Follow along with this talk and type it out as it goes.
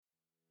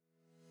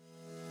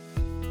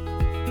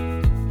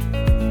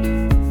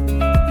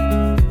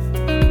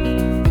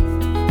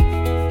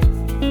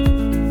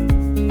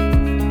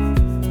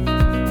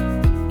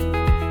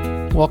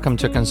Welcome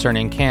to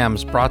Concerning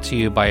CAMS, brought to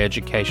you by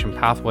Education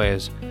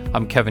Pathways.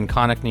 I'm Kevin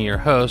Connickney, your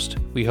host.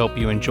 We hope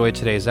you enjoyed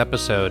today's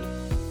episode.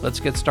 Let's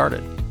get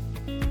started.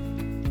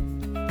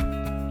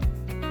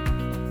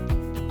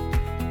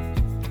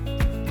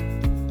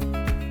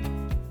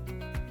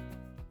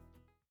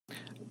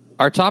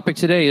 Our topic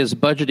today is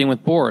budgeting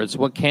with boards,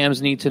 what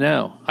CAMS need to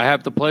know. I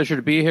have the pleasure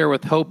to be here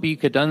with Hope E.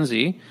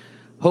 Kadunzi.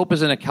 Hope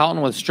is an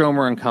accountant with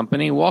Stromer &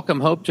 Company.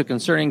 Welcome, Hope, to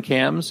Concerning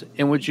CAMS.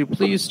 And would you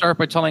please start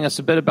by telling us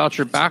a bit about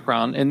your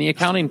background in the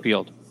accounting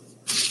field?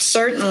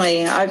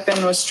 Certainly. I've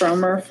been with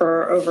Stromer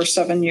for over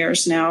 7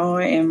 years now,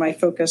 and my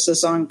focus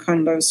is on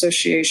condo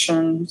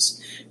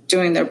associations,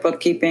 doing their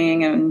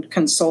bookkeeping and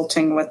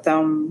consulting with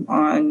them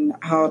on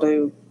how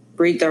to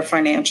read their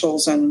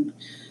financials and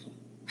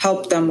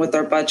help them with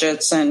their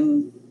budgets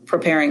and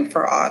preparing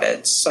for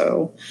audits.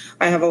 So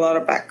I have a lot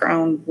of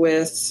background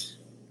with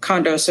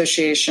condo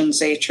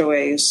associations,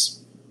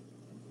 HOAs.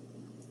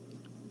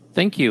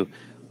 Thank you.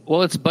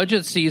 Well, it's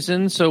budget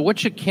season, so what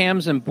should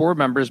CAMS and board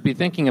members be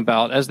thinking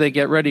about as they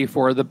get ready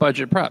for the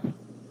budget prep?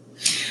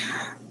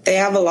 They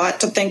have a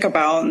lot to think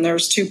about, and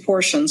there's two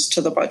portions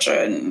to the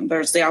budget. And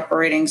there's the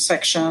operating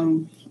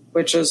section,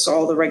 which is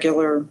all the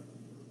regular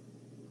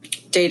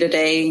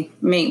day-to-day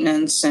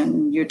maintenance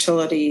and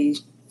utility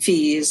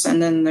fees. And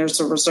then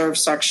there's a reserve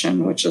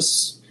section, which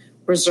is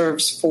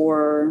reserves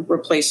for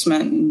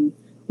replacement and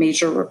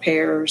major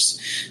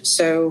repairs.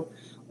 So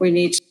we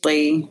need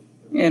to,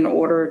 in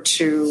order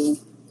to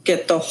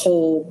get the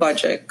whole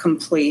budget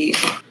complete.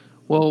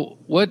 Well,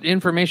 what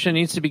information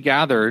needs to be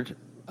gathered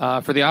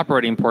for the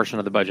operating portion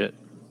of the budget?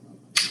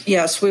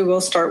 Yes, we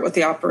will start with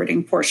the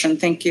operating portion.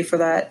 Thank you for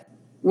that.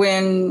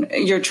 When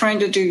you're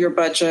trying to do your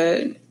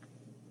budget,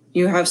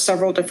 you have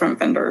several different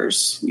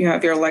vendors. You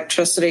have your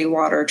electricity,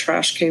 water,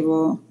 trash,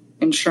 cable,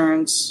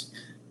 insurance,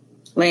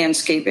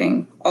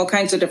 landscaping, all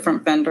kinds of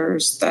different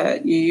vendors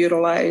that you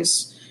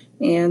utilize.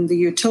 And the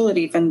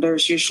utility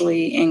vendors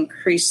usually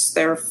increase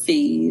their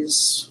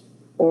fees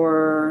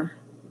or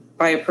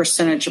by a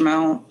percentage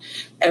amount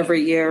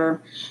every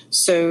year.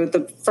 So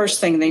the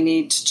first thing they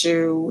need to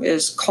do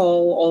is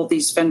call all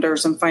these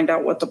vendors and find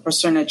out what the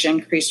percentage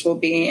increase will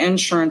be.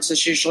 Insurance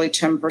is usually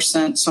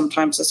 10%,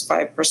 sometimes it's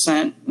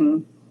 5%.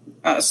 And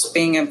us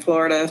being in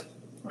Florida,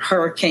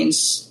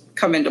 hurricanes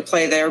come into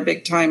play there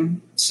big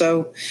time.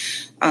 So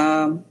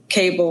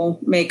cable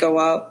may go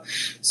up.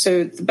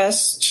 So the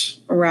best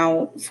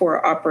route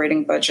for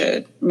operating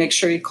budget, make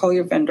sure you call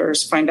your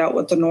vendors, find out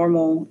what the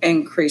normal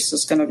increase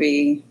is going to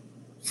be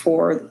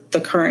for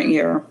the current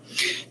year,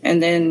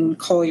 and then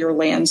call your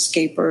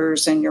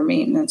landscapers and your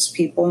maintenance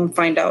people and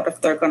find out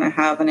if they're going to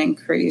have an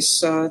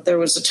increase. There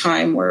was a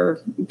time where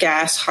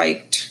gas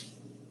hiked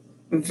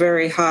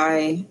very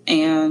high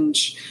and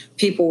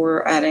people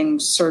were adding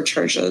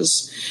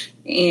surcharges,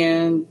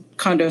 and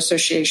condo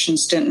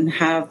associations didn't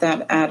have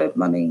that added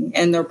money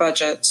in their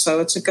budget. So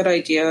it's a good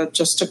idea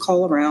just to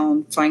call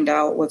around, find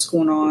out what's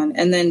going on,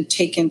 and then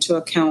take into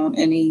account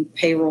any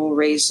payroll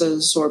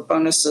raises or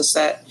bonuses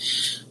that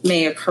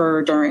may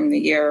occur during the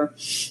year.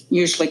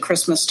 Usually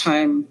Christmas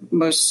time,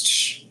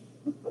 most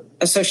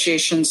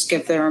associations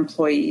give their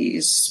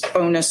employees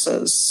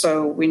bonuses.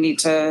 So we need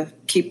to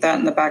keep that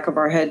in the back of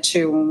our head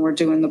too when we're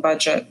doing the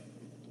budget.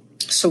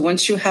 So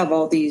once you have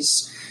all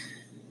these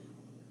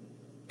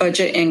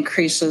budget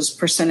increases,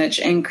 percentage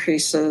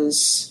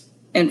increases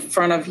in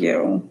front of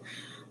you,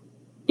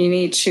 you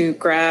need to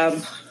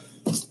grab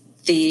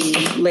the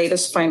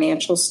latest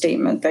financial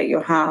statement that you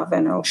have,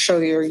 and it'll show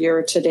your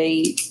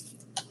year-to-date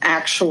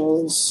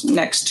actuals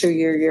next to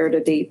your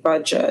year-to-date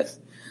budget.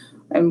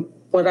 And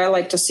what I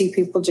like to see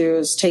people do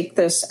is take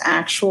this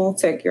actual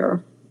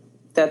figure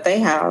that they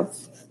have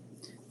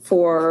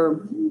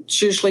for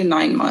usually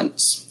 9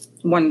 months,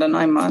 1 to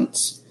 9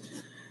 months,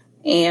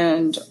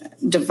 and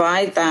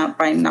divide that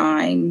by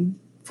 9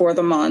 for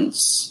the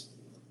months,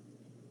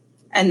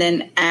 and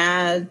then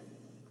add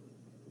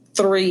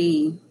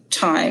 3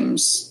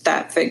 times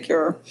that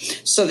figure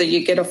so that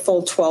you get a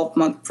full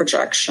 12-month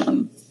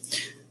projection.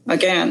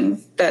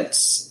 Again,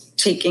 that's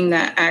taking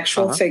that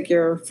actual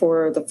figure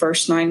for the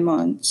first 9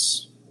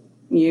 months.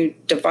 You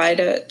divide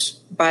it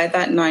by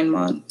that 9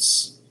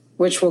 months,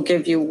 which will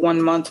give you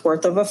 1 month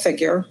worth of a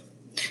figure.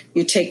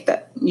 You take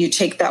that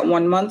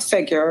 1 month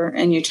figure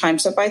and you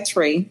times it by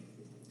 3,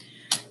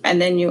 and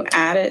then you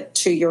add it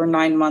to your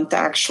 9 month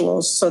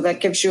actuals. So that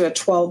gives you a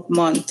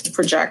 12-month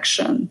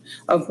projection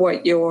of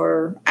what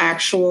your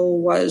actual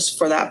was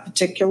for that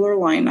particular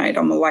line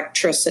item,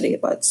 electricity,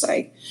 let's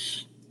say,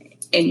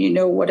 and you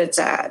know what it's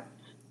at.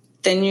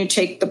 Then you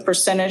take the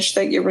percentage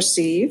that you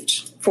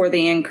received for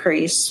the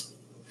increase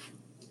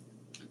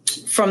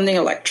from the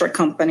electric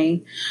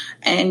company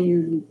and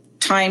you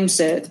times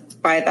it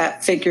by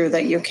that figure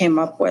that you came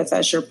up with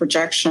as your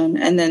projection,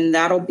 and then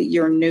that'll be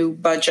your new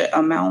budget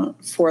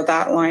amount for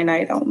that line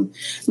item.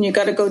 And you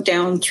got to go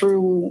down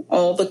through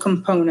all the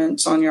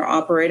components on your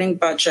operating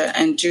budget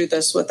and do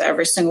this with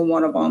every single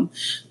one of them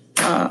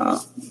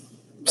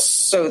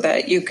so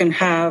that you can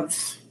have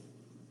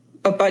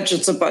a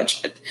budget's a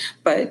budget,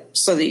 but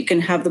so that you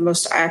can have the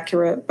most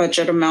accurate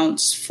budget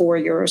amounts for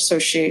your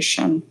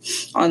association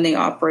on the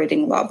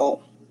operating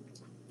level.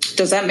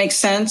 Does that make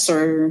sense?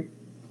 Or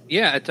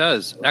yeah, it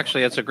does.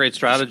 Actually, that's a great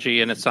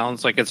strategy, and it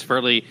sounds like it's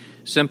fairly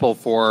simple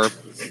for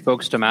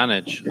folks to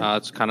manage.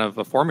 It's kind of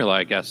a formula,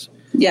 I guess.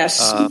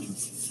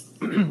 Yes.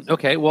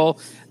 Okay, well,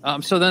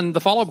 so then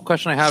the follow-up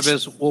question I have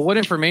is, well, what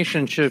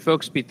information should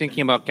folks be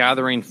thinking about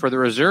gathering for the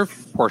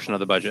reserve portion of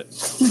the budget?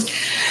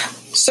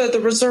 So the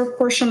reserve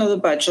portion of the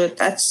budget,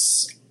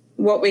 that's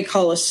what we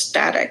call a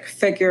static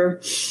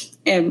figure.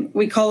 And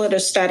we call it a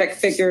static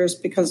figures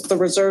because the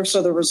reserves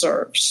are the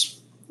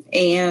reserves.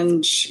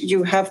 And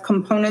you have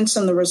components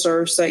in the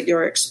reserves that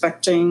you're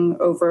expecting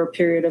over a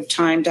period of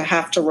time to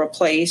have to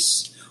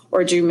replace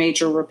or do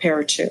major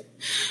repair to.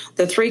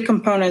 The three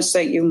components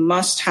that you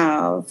must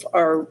have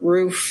are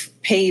roof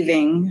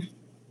paving,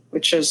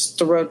 which is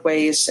the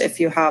roadways if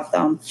you have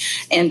them,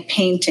 and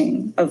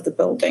painting of the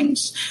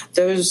buildings.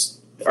 Those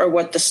are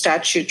what the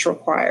statutes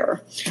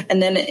require.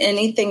 And then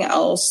anything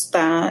else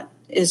that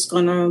is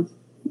going to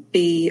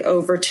be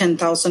over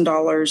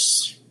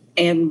 $10,000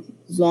 and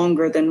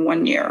longer than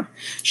 1 year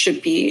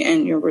should be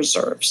in your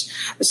reserves.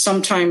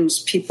 Sometimes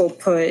people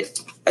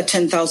put a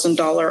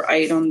 $10,000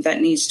 item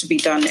that needs to be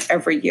done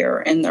every year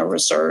in their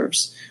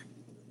reserves.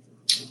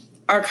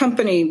 Our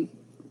company,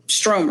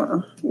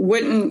 Stromer,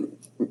 wouldn't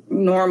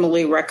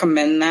normally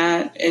recommend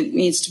that. It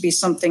needs to be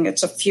something,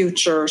 it's a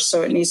future,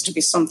 so it needs to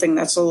be something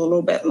that's a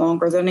little bit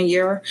longer than a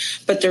year.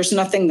 But there's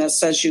nothing that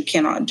says you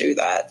cannot do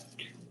that.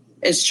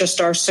 It's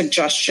just our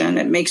suggestion.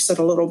 It makes it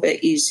a little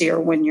bit easier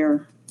when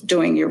you're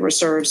doing your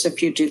reserves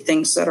if you do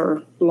things that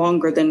are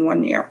longer than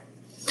 1 year.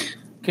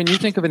 Can you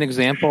think of an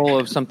example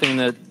of something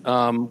that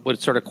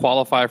would sort of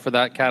qualify for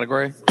that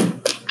category?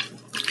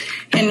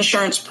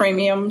 Insurance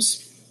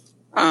premiums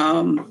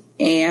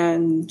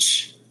and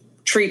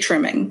tree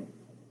trimming.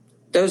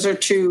 Those are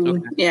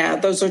two,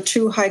 those are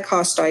two high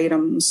cost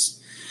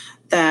items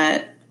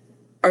that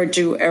are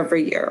due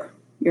every year.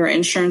 Your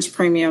insurance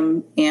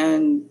premium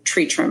and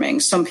tree trimming.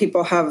 Some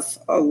people have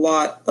a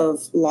lot,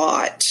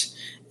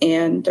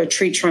 and the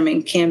tree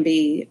trimming can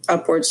be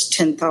upwards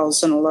 $10,000,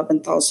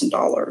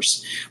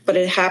 $11,000, but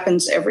it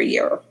happens every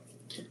year.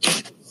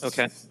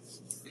 Okay.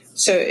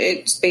 So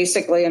it's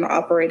basically an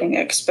operating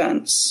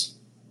expense.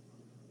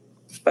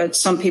 But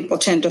some people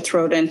tend to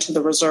throw it into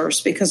the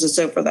reserves because it's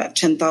over that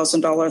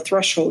 $10,000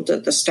 threshold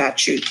that the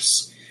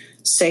statutes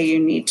say you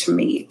need to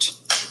meet.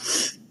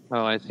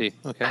 Oh, I see.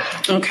 Okay.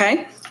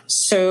 Okay.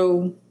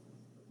 So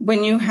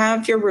when you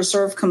have your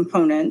reserve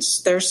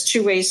components, there's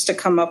two ways to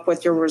come up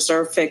with your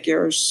reserve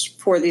figures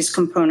for these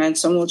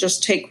components. And we'll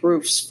just take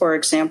roofs, for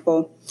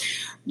example.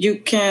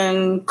 You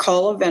can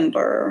call a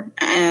vendor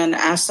and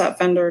ask that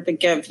vendor to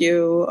give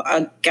you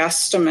a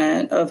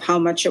guesstimate of how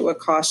much it would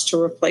cost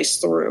to replace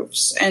the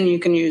roofs. And you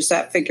can use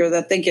that figure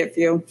that they give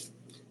you.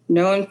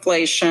 No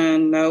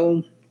inflation,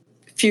 no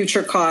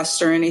future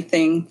costs or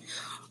anything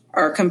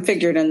are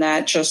configured in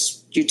that.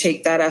 Just you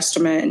take that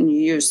estimate and you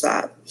use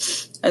that.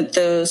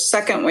 The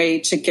second way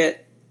to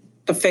get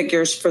the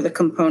figures for the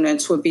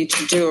components would be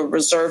to do a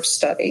reserve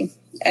study.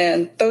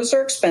 And those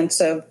are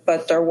expensive,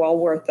 but they're well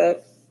worth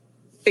it,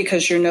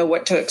 because you know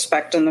what to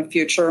expect in the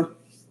future.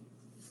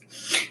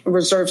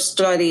 Reserve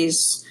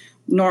studies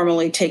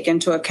normally take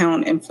into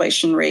account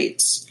inflation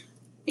rates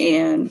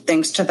and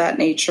things to that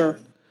nature.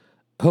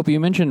 Hope, you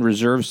mentioned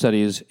reserve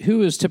studies.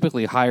 Who is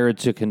typically hired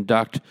to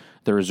conduct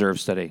the reserve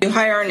study? You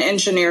hire an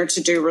engineer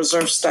to do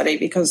reserve study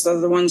because they're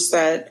the ones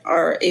that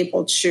are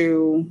able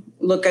to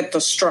look at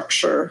the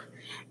structure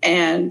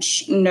and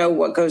know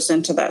what goes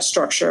into that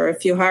structure.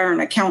 If you hire an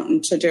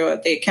accountant to do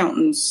it, the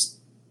accountant's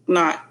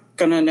not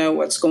going to know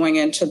what's going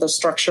into the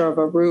structure of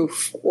a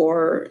roof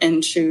or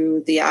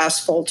into the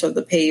asphalt of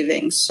the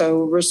paving.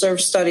 So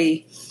reserve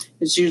study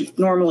is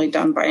normally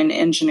done by an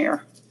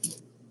engineer.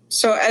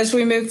 So as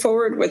we move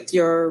forward with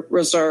your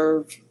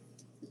reserve,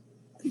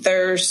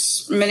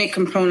 there's many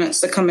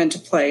components that come into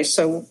play.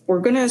 So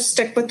we're going to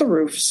stick with the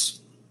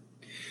roofs.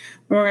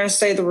 We're going to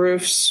say the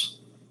roofs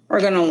are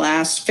going to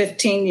last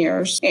 15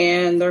 years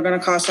and they're going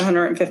to cost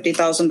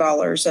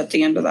 $150,000 at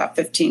the end of that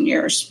 15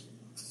 years.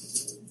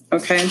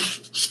 Okay.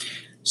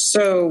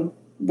 So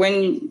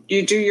when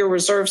you do your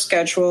reserve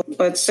schedule,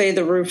 let's say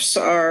the roofs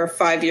are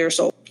 5 years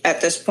old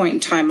at this point in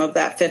time of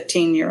that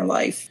 15-year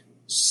life.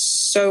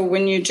 So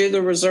when you do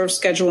the reserve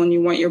schedule and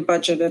you want your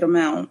budgeted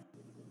amount,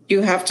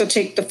 you have to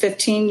take the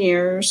 15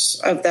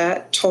 years of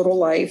that total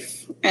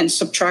life and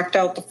subtract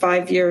out the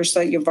 5 years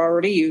that you've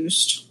already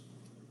used.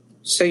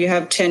 So you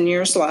have 10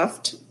 years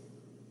left.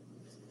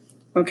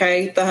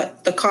 Okay,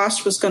 the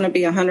cost was going to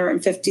be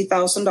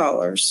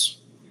 $150,000.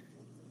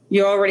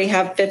 You already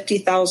have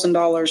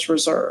 $50,000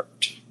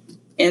 reserved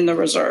in the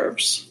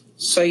reserves.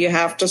 So you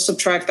have to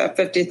subtract that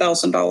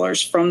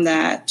 $50,000 from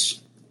that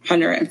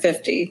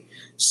 $150,000.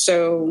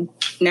 So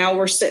now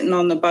we're sitting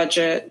on the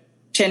budget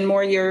 10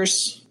 more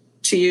years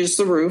to use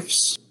the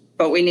roofs,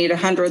 but we need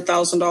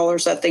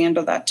 $100,000 at the end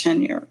of that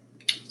 10 year.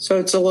 So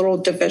it's a little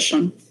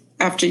division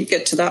after you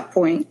get to that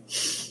point.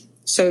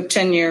 So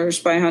 10 years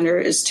by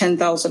 100 is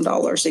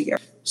 $10,000 a year.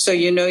 So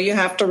you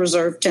have to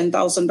reserve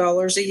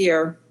 $10,000 a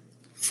year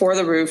for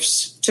the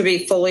roofs to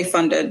be fully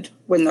funded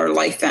when their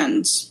life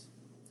ends.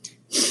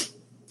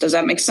 Does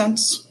that make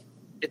sense?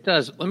 It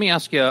does. Let me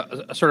ask you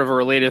a sort of a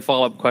related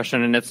follow-up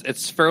question, and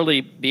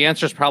the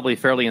answer is probably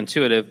fairly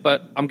intuitive,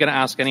 but I'm going to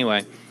ask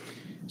anyway.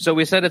 So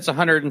we said it's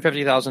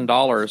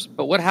 $150,000,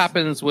 but what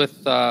happens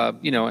with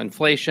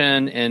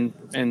inflation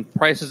and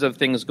prices of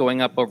things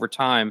going up over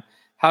time?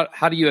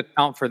 How do you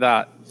account for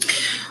that?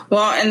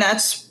 Well, and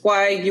that's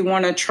why you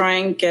want to try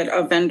and get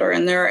a vendor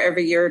in there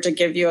every year to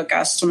give you a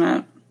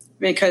guesstimate,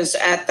 because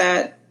at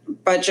that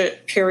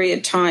budget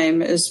period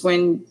time is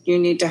when you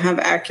need to have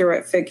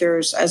accurate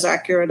figures, as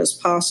accurate as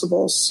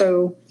possible.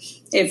 So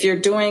if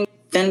you're doing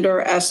vendor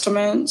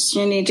estimates,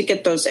 you need to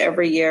get those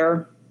every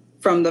year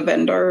from the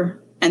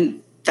vendor,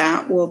 and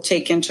that will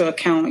take into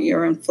account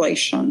your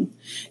inflation.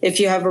 If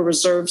you have a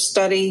reserve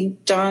study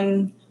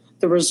done,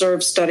 the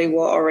reserve study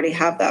will already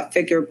have that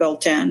figure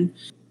built in.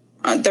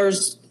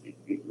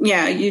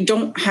 You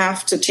don't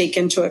have to take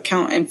into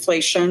account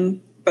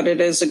inflation, but it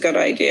is a good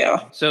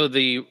idea. So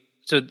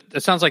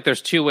it sounds like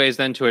there's two ways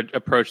then to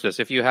approach this.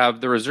 If you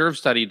have the reserve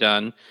study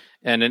done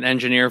and an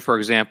engineer, for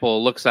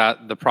example, looks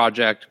at the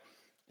project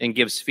and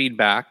gives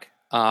feedback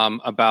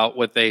about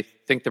what they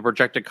think the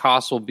projected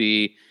cost will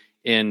be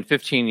in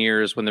 15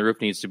 years when the roof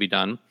needs to be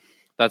done,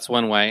 that's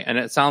one way. And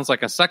it sounds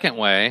like a second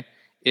way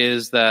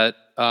is that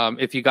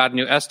if you got a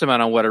new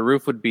estimate on what a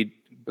roof would be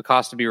the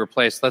cost to be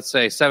replaced, let's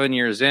say 7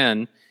 years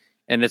in,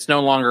 and it's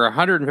no longer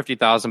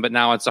 $150,000, but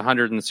now it's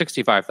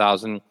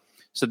 $165,000.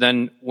 So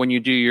then when you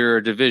do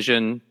your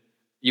division,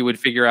 you would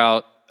figure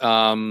out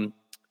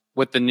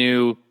what the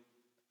new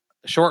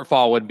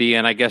shortfall would be,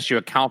 and I guess you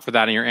account for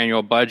that in your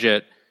annual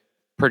budget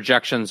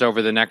projections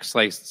over the next,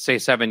 say,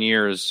 7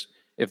 years,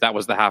 if that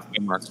was the halfway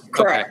mark.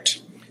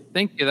 Correct. Okay.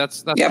 Thank you.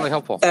 That's really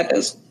helpful. That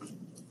is.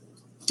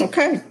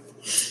 Okay.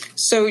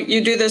 So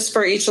you do this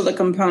for each of the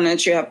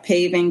components. You have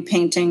paving,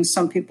 painting.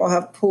 Some people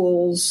have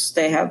pools.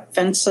 They have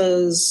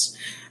fences,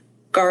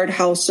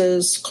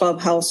 guardhouses,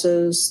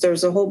 clubhouses.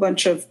 There's a whole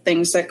bunch of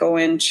things that go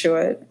into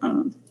it.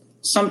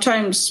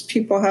 Sometimes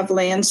people have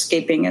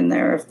landscaping in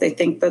there if they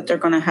think that they're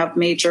going to have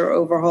major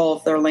overhaul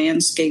of their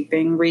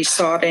landscaping,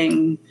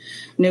 resodding,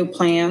 new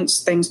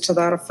plants, things to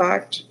that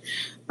effect.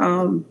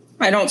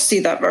 I don't see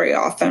that very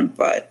often,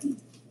 but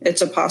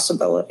it's a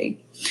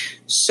possibility.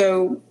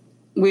 So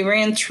we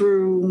ran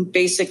through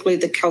basically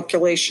the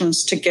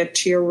calculations to get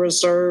to your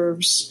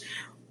reserves.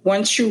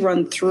 Once you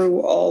run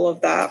through all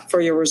of that for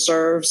your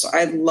reserves,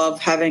 I love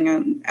having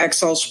an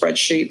Excel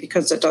spreadsheet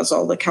because it does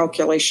all the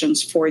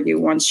calculations for you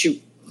once you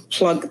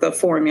plug the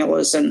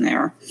formulas in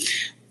there.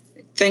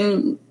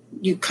 Then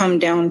you come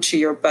down to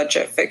your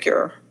budget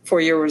figure for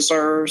your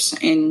reserves,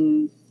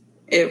 and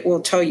it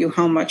will tell you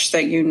how much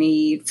that you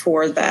need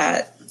for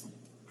that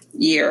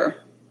year.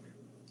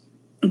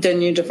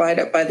 Then you divide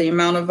it by the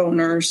amount of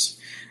owners,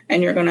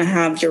 and you're going to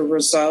have your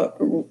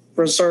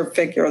reserve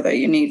figure that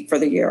you need for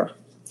the year.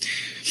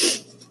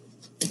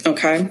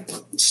 Okay,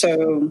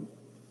 so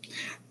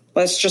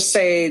let's just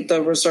say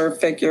the reserve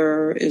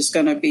figure is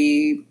going to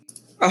be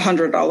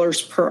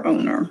 $100 per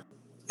owner,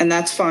 and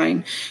that's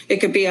fine.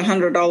 It could be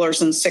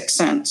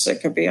 $100.06.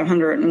 It could be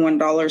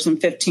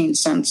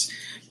 $101.15.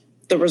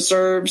 The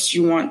reserves,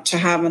 you want to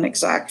have an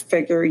exact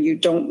figure. You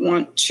don't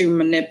want to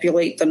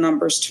manipulate the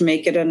numbers to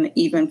make it an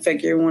even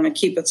figure. You want to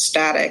keep it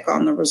static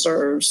on the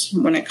reserves.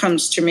 When it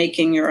comes to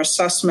making your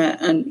assessment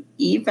an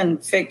even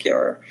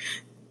figure,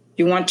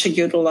 you want to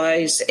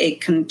utilize a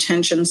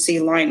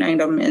contingency line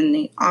item in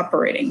the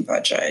operating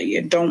budget.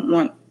 You don't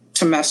want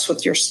to mess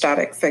with your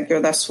static figure.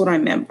 That's what I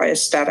meant by a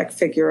static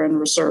figure in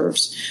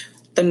reserves.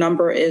 The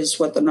number is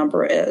what the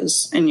number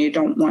is, and you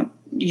don't want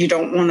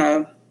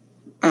to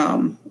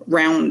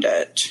round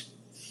it.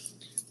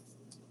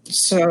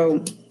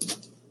 So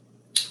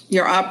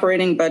your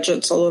operating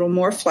budget's a little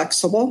more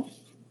flexible.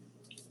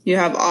 You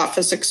have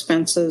office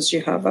expenses.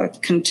 You have a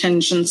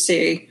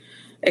contingency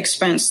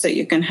expense that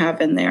you can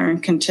have in there,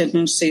 and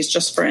contingencies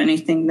just for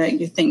anything that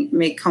you think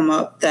may come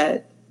up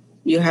that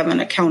you haven't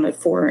accounted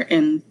for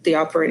in the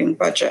operating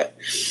budget.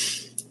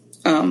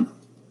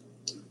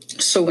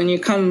 So when you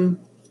come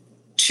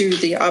to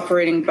the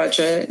operating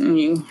budget and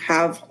you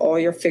have all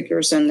your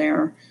figures in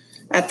there,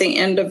 at the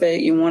end of it,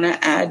 you want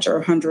to add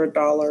your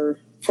 $100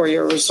 for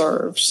your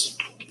reserves.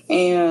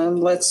 And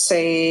let's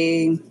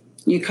say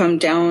you come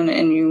down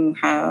and you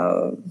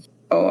have,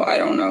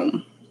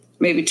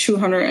 maybe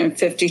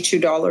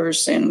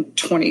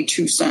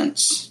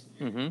 $252.22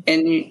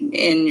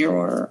 in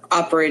your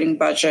operating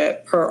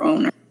budget per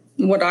owner.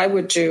 What I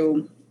would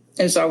do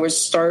is I would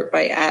start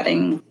by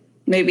adding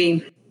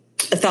maybe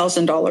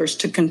 $1,000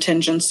 to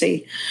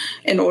contingency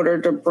in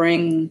order to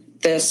bring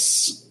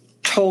this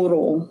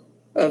total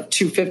of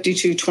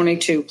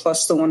 $252.22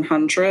 plus the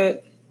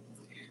 100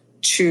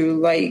 to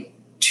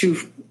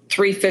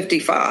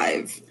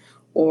 $355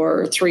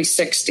 or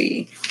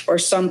 $360 or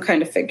some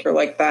kind of figure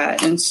like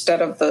that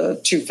instead of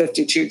the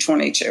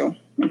 $252.22.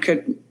 You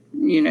could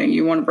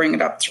you want to bring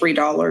it up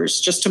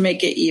 $3 just to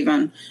make it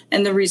even.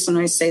 And the reason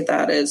I say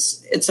that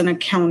is it's an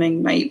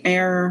accounting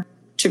nightmare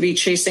to be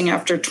chasing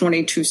after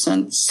 22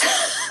 cents.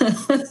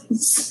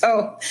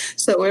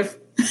 So if,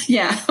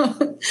 yeah.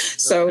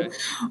 So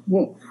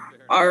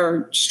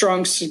our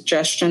strong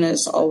suggestion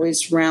is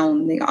always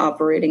round the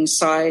operating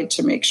side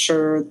to make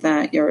sure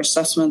that your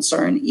assessments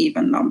are an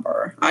even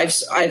number.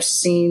 I've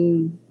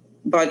seen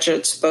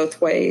budgets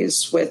both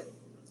ways with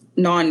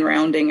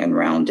non-rounding and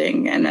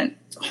rounding, and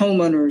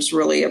homeowners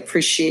really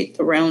appreciate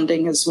the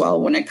rounding as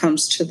well when it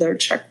comes to their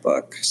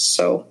checkbook.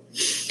 So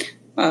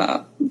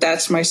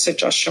that's my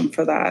suggestion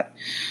for that.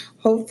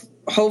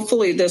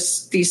 Hopefully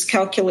these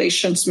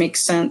calculations make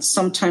sense.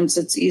 Sometimes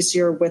it's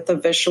easier with a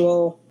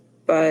visual,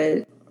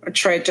 but I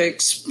tried to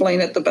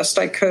explain it the best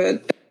I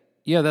could.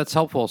 Yeah, that's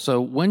helpful.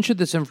 So when should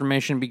this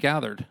information be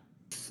gathered?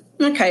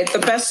 Okay, the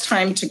best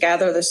time to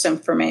gather this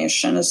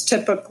information is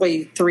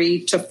typically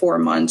 3 to 4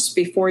 months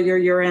before your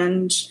year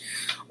end,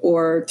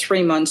 or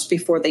 3 months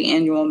before the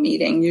annual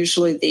meeting.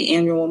 Usually the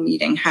annual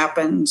meeting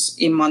happens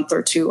a month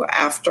or two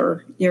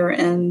after year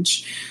end,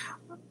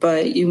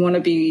 but you want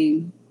to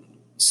be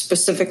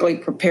specifically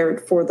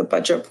prepared for the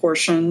budget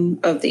portion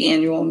of the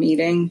annual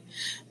meeting.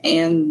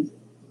 And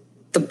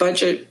the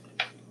budget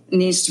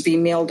needs to be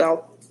mailed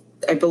out,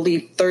 I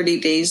believe, 30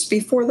 days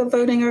before the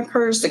voting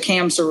occurs. The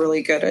CAMs are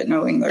really good at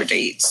knowing their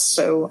dates.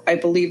 So I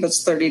believe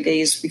it's 30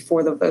 days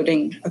before the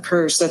voting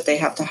occurs that they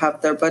have to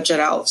have their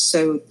budget out.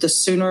 So the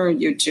sooner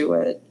you do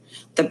it,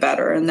 the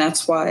better. And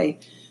that's why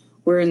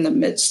we're in the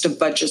midst of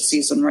budget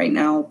season right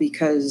now,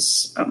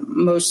 because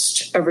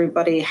most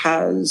everybody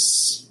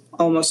has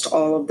almost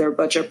all of their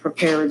budget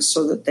prepared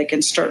so that they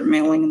can start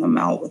mailing them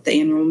out with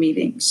the annual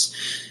meetings.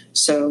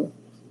 So,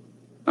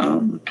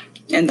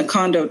 and the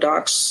condo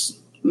docs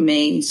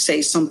may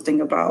say something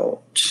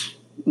about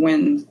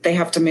when they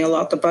have to mail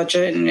out the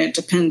budget, and it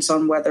depends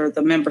on whether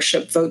the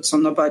membership votes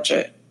on the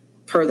budget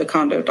per the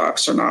condo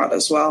docs or not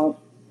as well.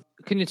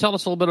 Can you tell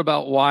us a little bit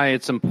about why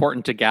it's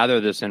important to gather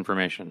this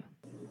information?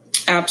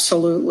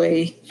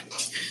 Absolutely.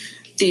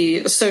 The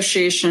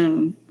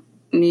association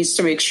needs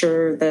to make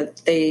sure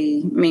that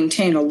they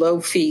maintain a low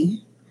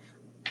fee,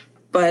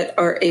 but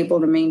are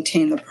able to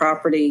maintain the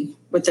property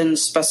within the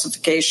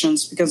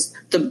specifications, because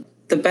the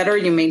better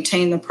you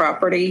maintain the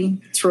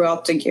property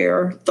throughout the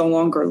year, the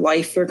longer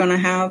life you're going to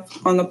have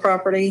on the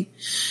property.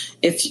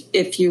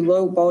 If you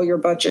lowball your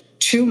budget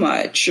too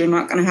much, you're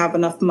not going to have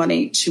enough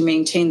money to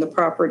maintain the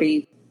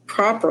property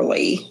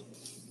properly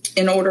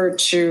in order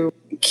to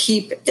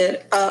keep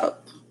it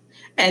up.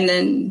 And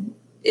then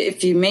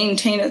if you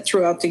maintain it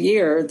throughout the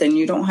year, then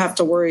you don't have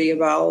to worry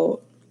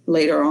about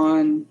later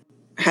on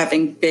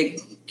having big,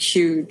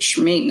 huge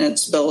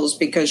maintenance bills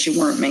because you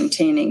weren't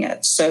maintaining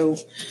it. So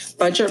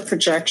budget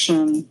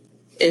projection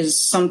is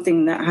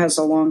something that has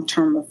a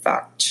long-term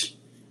effect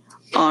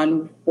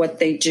on what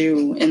they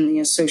do in the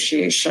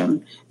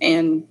association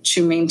and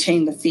to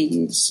maintain the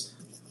fees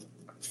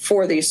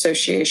for the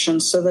association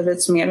so that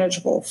it's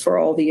manageable for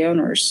all the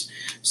owners.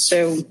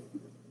 So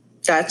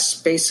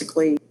that's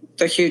basically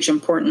the huge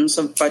importance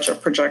of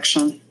budget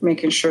projection,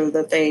 making sure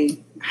that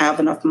they have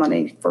enough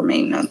money for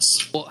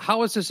maintenance. Well,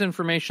 how is this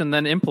information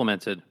then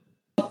implemented?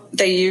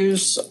 They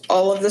use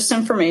all of this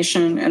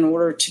information in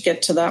order to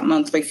get to that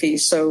monthly fee.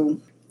 So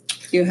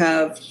you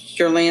have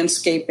your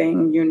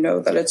landscaping, you know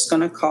that it's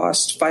going to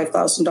cost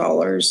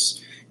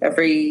 $5,000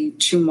 every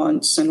 2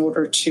 months in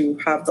order to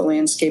have the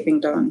landscaping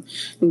done.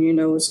 And you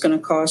know it's going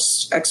to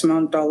cost X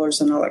amount of dollars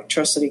in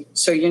electricity.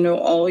 So you know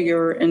all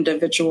your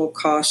individual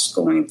costs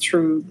going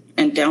through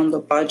and down the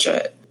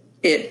budget.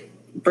 It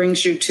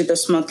brings you to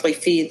this monthly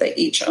fee that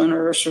each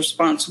owner is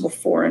responsible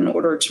for in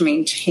order to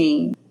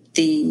maintain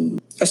the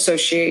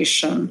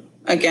association.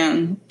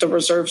 Again, the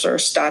reserves are a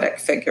static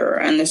figure,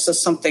 and this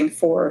is something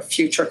for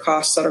future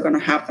costs that are going to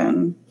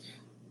happen.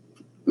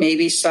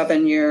 Maybe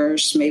 7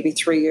 years, maybe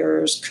 3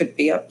 years, could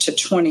be up to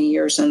 20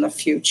 years in the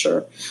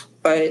future.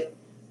 But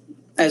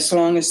as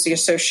long as the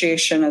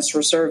association is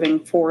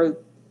reserving for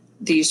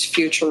these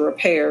future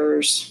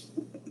repairs,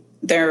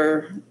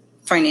 their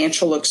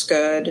financial looks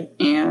good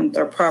and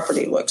their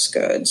property looks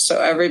good.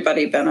 So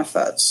everybody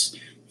benefits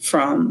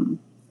from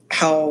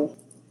how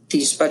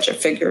these budget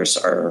figures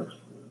are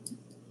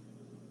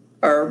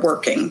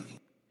working.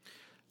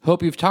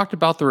 Hope, you've talked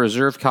about the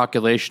reserve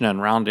calculation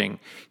and rounding.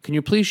 Can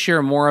you please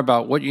share more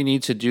about what you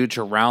need to do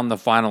to round the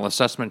final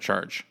assessment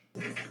charge?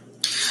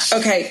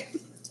 Okay.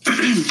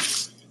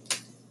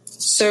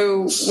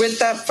 So with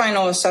that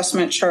final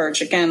assessment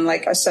charge, again,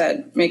 like I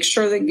said, make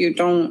sure that you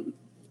don't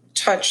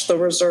touch the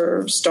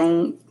reserves.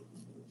 Don't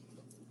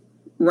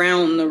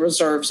round the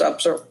reserves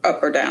up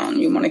or down.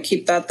 You want to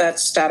keep that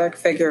static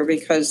figure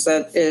because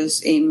that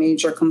is a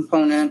major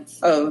component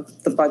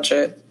of the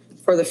budget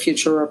for the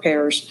future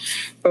repairs.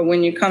 But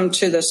when you come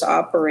to this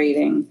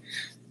operating,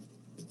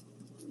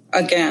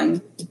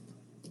 again,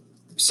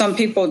 some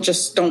people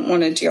just don't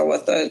want to deal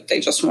with it.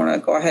 They just want to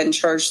go ahead and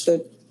charge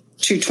the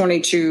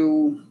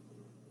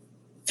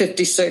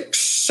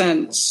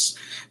 $222.56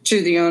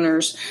 to the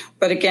owners.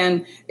 But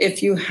again,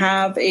 if you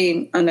have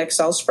an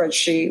Excel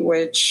spreadsheet,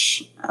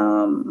 which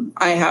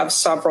I have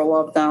several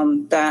of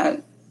them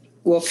that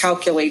will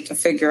calculate the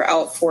figure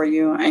out for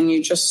you, and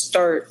you just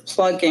start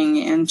plugging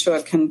into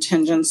a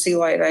contingency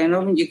line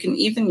item. You can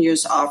even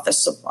use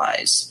office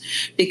supplies,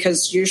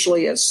 because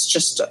usually it's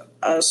just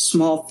a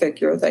small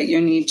figure that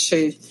you need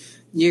to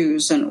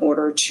use in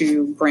order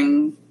to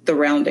bring the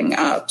rounding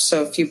up.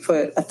 So if you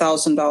put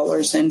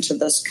 $1,000 into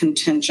this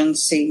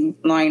contingency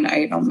line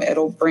item,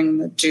 it'll bring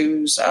the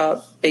dues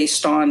up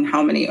based on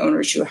how many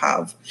owners you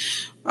have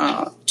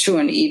to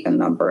an even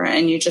number.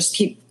 And you just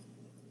keep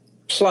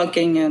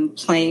plugging and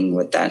playing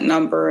with that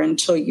number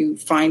until you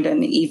find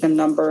an even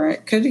number.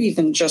 It could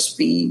even just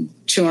be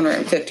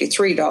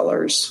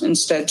 $253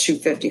 instead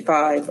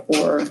 $255,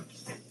 or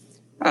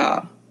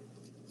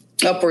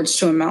upwards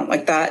to amount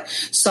like that.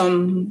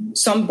 Some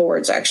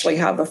boards actually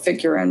have a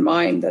figure in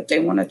mind that they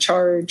want to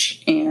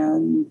charge,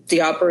 and the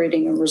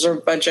operating and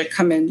reserve budget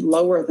come in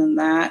lower than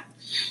that,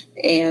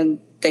 and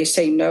they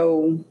say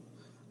no.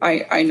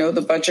 I know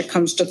the budget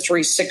comes to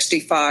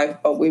 $365,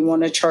 but we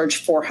want to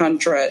charge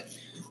 $400.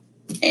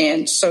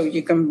 And so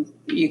you can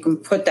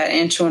put that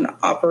into an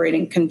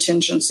operating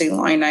contingency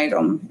line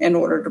item in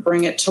order to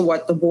bring it to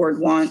what the board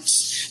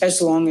wants,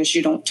 as long as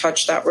you don't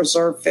touch that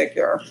reserve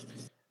figure.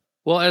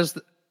 Well, as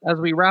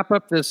we wrap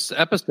up this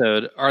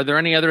episode, are there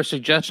any other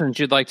suggestions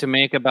you'd like to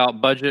make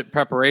about budget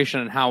preparation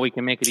and how we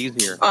can make it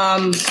easier?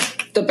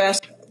 The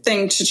best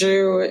thing to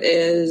do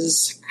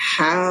is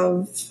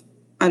have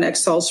an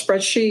Excel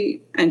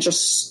spreadsheet and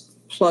just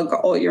plug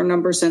all your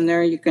numbers in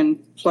there. You can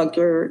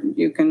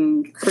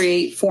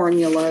create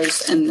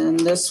formulas, and then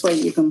this way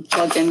you can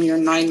plug in your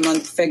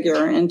 9-month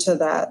figure into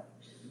that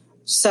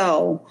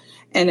cell,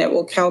 and it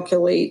will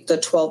calculate the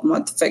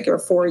 12-month figure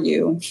for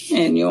you.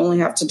 And you only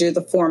have to do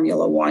the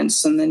formula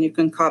once, and then you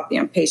can copy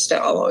and paste it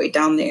all the way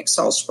down the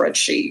Excel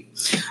spreadsheet.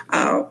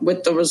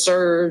 With the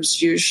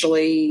reserves,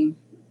 usually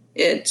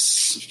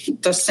it's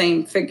the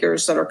same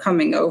figures that are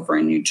coming over,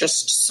 and you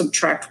just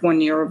subtract 1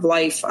 year of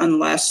life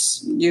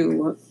unless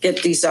you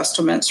get these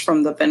estimates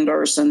from the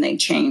vendors and they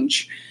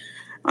change.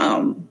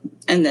 And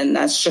then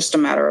that's just a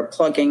matter of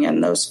plugging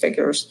in those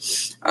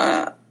figures.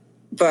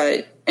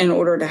 But in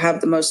order to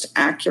have the most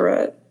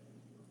accurate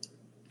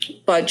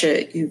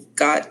budget, you've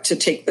got to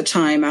take the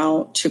time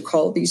out to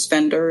call these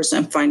vendors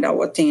and find out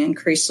what the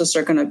increases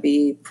are going to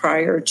be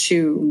prior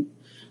to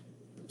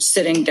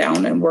sitting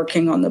down and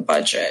working on the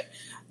budget.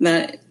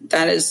 That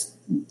is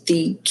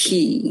the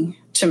key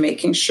to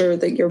making sure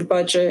that your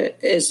budget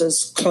is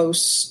as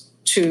close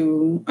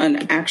to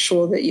an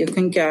actual that you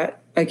can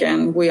get.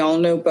 Again, we all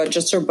know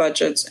budgets are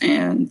budgets,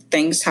 and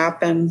things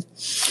happen,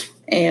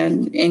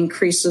 and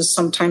increases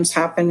sometimes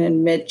happen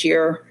in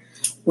mid-year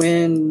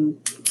when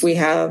we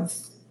have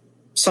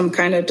some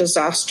kind of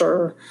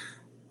disaster.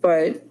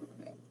 But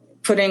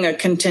putting a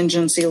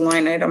contingency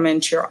line item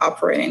into your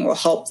operating will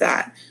help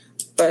that.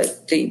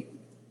 But the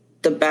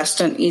best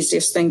and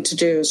easiest thing to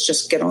do is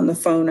just get on the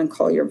phone and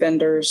call your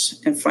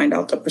vendors and find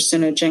out the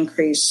percentage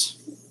increase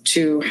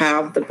to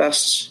have the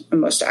best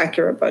and most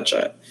accurate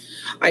budget.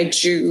 I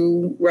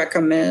do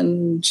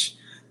recommend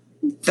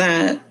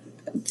that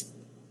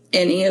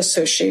any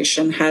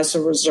association has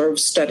a reserve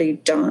study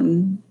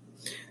done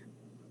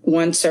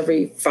once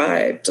every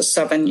 5 to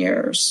 7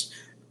 years,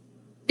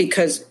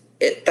 because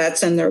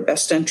that's in their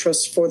best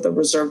interest for the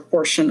reserve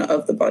portion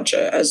of the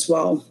budget as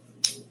well,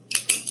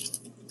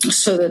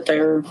 so that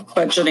they're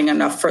budgeting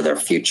enough for their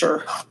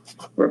future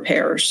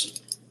repairs.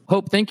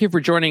 Hope, thank you for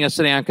joining us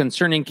today on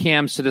Concerning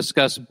CAMS to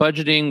discuss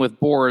budgeting with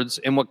boards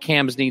and what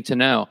CAMS need to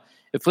know.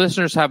 If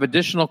listeners have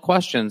additional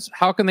questions,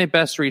 how can they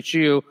best reach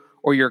you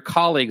or your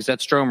colleagues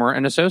at Stromer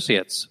and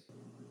Associates?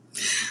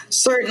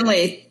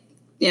 Certainly.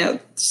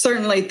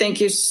 Certainly. Thank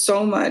you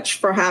so much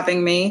for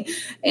having me.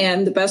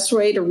 And the best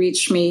way to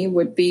reach me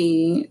would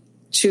be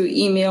to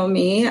email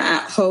me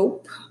at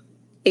Hope,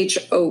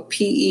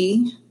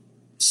 HOPEC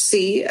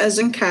as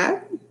in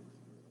cat,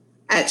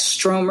 at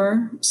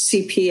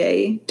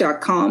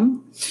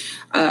stromercpa.com.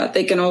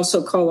 They can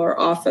also call our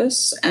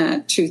office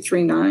at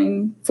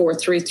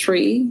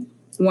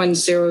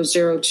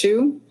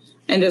 239-433-1002.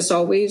 And as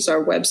always,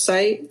 our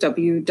website,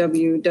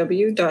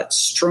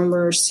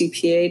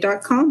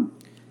 www.stromercpa.com.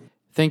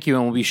 Thank you,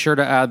 and we'll be sure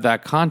to add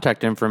that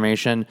contact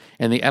information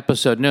in the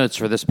episode notes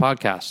for this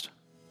podcast.